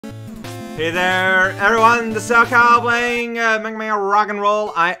Hey there, everyone, this is Cal playing MegaMan Rock and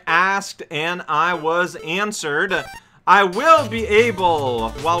Roll. I asked and I was answered. I will be able,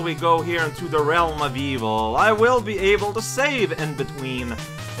 while we go here into the realm of evil, I will be able to save in between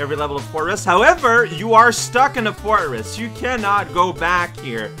every level of fortress. However, you are stuck in a fortress. You cannot go back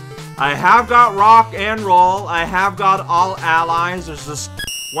here. I have got rock and roll. I have got all allies. There's just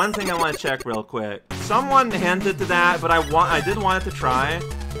one thing I want to check real quick. Someone hinted to that, but I did want it to try.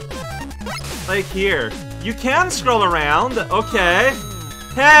 Like here, you can scroll around. Okay.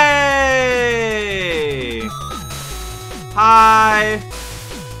 Hey! Hi!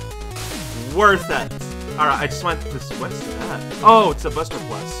 Worth it. Alright, I just went to this. What's that? Oh, it's a Buster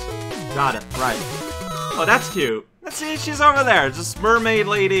Plus. Got it, right. Oh, that's cute. Let's see, she's over there. Just mermaid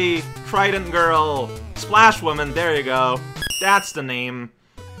lady, trident girl, splash woman. There you go. That's the name.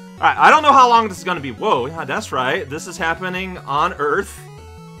 Alright, I don't know how long this is gonna be. Whoa, yeah, that's right. This is happening on Earth.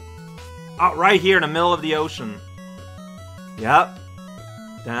 Out right here in the middle of the ocean. Yep.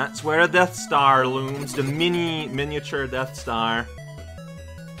 That's where a Death Star looms. The miniature Death Star.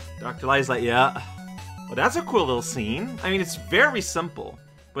 Dr. Light's like, yeah. Well, that's a cool little scene. I mean, it's very simple,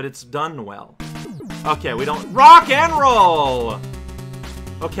 but it's done well. Okay, we don't... Rock and roll!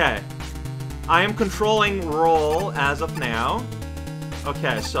 Okay. I am controlling roll as of now.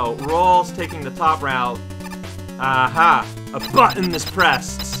 Okay, so roll's taking the top route. Aha! A button is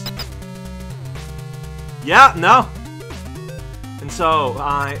pressed. Yeah, no. And so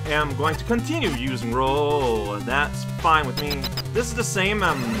I am going to continue using roll. That's fine with me. This is the same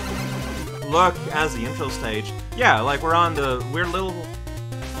look as the intro stage. Yeah, like we're on the weird little...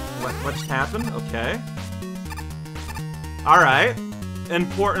 What just happened? Okay. Alright.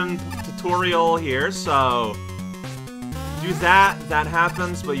 Important tutorial here, so... Do that, that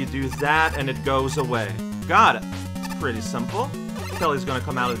happens, but you do that and it goes away. Got it. It's pretty simple. Kelly's gonna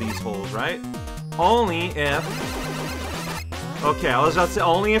come out of these holes, right? Only if... Okay, I was about to say,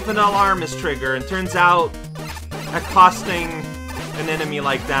 only if an alarm is triggered, and turns out accosting an enemy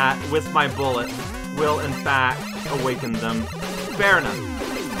like that with my bullet will, in fact, awaken them. Fair enough.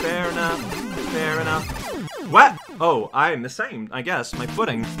 Fair enough. Fair enough. What? Oh, I'm the same, I guess. My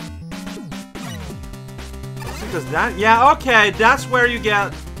footing. Because that... Yeah, okay, that's where you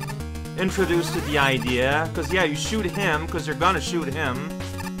get introduced to the idea. Because, yeah, you shoot him, because you're gonna shoot him.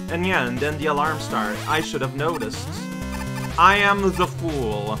 And yeah, and then the alarm starts. I should have noticed. I am the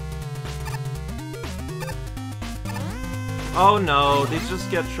fool. Oh no, they just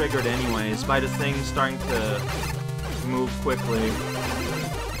get triggered anyways by the thing starting to move quickly.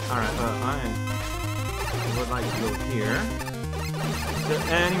 Alright, I would like to go here. Is there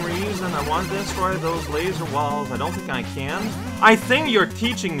any reason I want to destroy those laser walls? I don't think I can. I think you're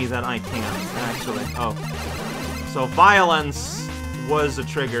teaching me that I can, actually. Oh. So violence was a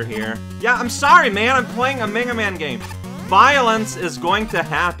trigger here. Yeah, I'm sorry, man. I'm playing a Mega Man game. Violence is going to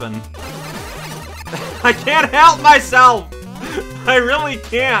happen. I can't help myself. I really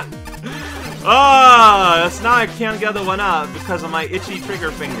can't. Oh, that's now I can't get the one up because of my itchy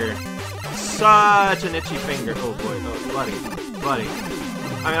trigger finger. Such an itchy finger. Oh boy. Oh, buddy. Buddy.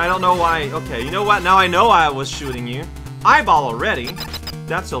 I mean, I don't know why. Okay, you know what? Now I know I was shooting you. Eyeball already.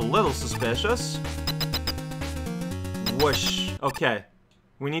 That's a little suspicious. Whoosh. Okay,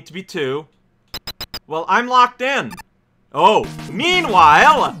 we need to be two. Well, I'm locked in. Oh,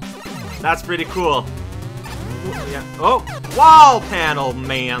 meanwhile, that's pretty cool. Yeah. Oh, wall panel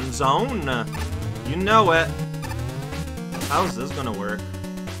man zone. You know it. How's this gonna work?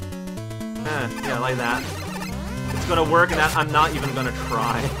 Yeah, like that. It's gonna work, and I'm not even gonna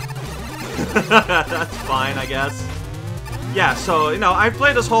try. That's fine, I guess. Yeah, so, you know, I've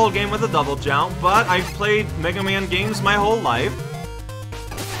played this whole game with a double jump, but I've played Mega Man games my whole life.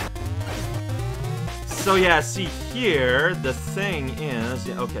 So yeah, see here, the thing is...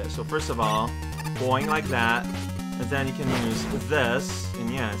 Yeah, okay, so first of all, going like that, and then you can use this, and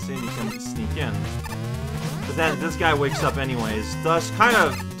yeah, see, you can sneak in. But then this guy wakes up anyways, thus kind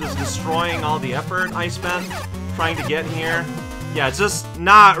of just destroying all the effort I spent trying to get here. Yeah, it's just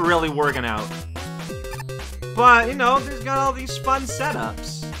not really working out. But, you know, there's got all these fun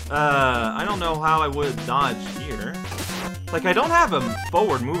setups. I don't know how I would dodge here. Like, I don't have a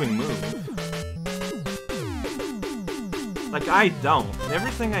forward-moving move. Like, I don't.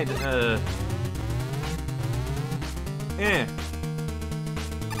 Everything I do...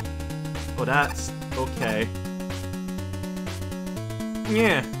 Oh, that's... okay.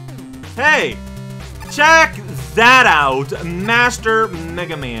 Yeah. Hey! Check that out! Master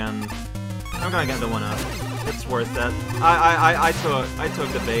Mega Man. I'm gonna get the one up. It's worth it. I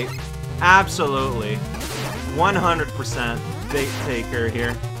took the bait. Absolutely. 100% bait taker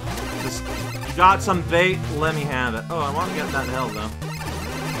here. Just, you got some bait, let me have it. Oh, I want to get that hell, though.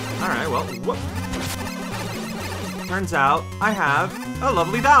 Alright, well, whoop. Turns out, I have a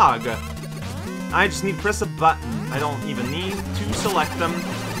lovely dog. I just need to press a button. I don't even need to select them.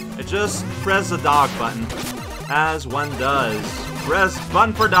 I just press the dog button, as one does. Press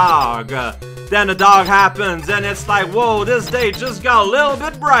button for dog. Then the dog happens, and it's like, whoa, this day just got a little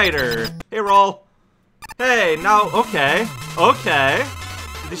bit brighter. Hey, roll. Hey, no, okay. Okay.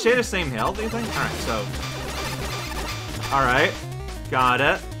 Did they share the same health, do you think? Alright, so. Alright. Got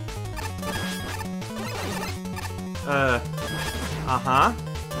it. Uh-huh.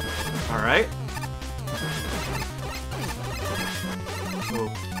 Alright.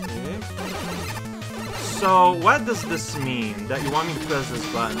 Okay. So, what does this mean? That you want me to press this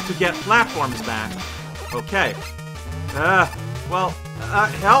button? To get platforms back. Okay. Well,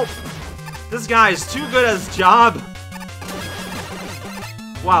 help! This guy is too good at his job!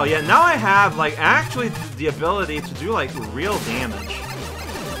 Wow, yeah, now I have, like, actually the ability to do, like, real damage.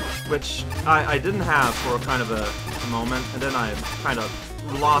 Which I didn't have for kind of a moment, and then I kind of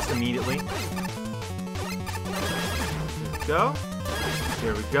lost immediately. There we go.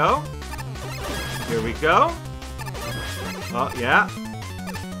 Here we go. Here we go. Oh, yeah.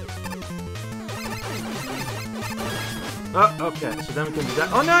 Oh, okay, so then we can do that.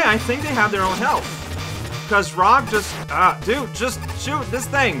 Oh, no, I think they have their own health. Because Rock just... dude, just shoot this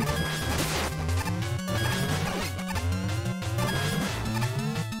thing.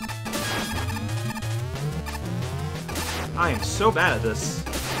 I am so bad at this.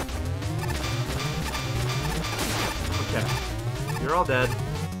 Okay. You're all dead.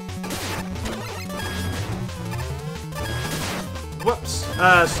 Whoops.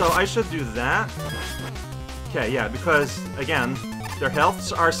 So I should do that. Okay, yeah, because, again, their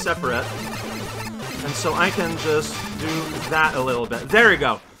healths are separate. And so I can just do that a little bit. There we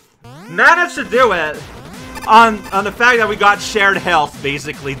go. Managed to do it on the fact that we got shared health,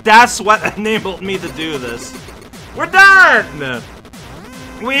 basically. That's what enabled me to do this. We're done!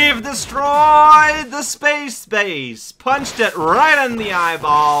 We've destroyed the space base. Punched it right in the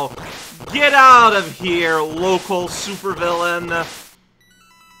eyeball. Get out of here, local supervillain.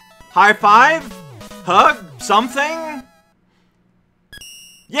 High five? Hug? Something?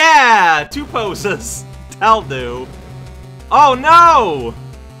 Yeah! 2 poses. That'll do. Oh no!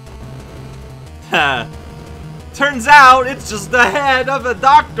 Turns out it's just the head of a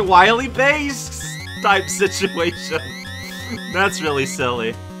Dr. Wily base type situation. That's really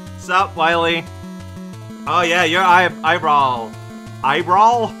silly. Sup, Wily? Oh yeah, your eyebrow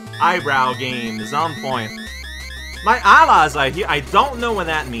game is on point. My allies are here. I don't know what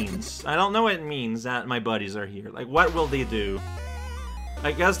that means. I don't know what it means that my buddies are here. Like, what will they do?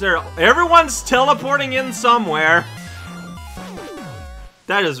 I guess everyone's teleporting in somewhere.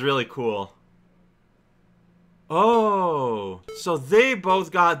 That is really cool. Oh, so they both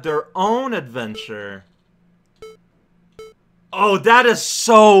got their own adventure. Oh, that is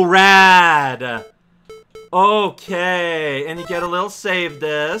so rad. Okay, and you get a little save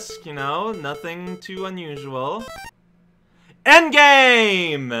disc, you know, nothing too unusual.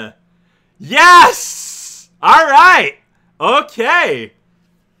 Endgame! Yes! Alright! Okay!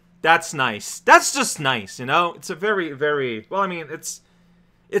 That's nice. That's just nice, you know? It's a very, very... Well, I mean, it's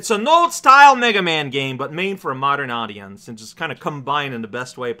an old-style Mega Man game, but made for a modern audience, and just kind of combined in the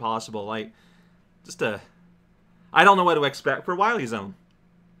best way possible. Like, just a... I don't know what to expect for Wily Zone.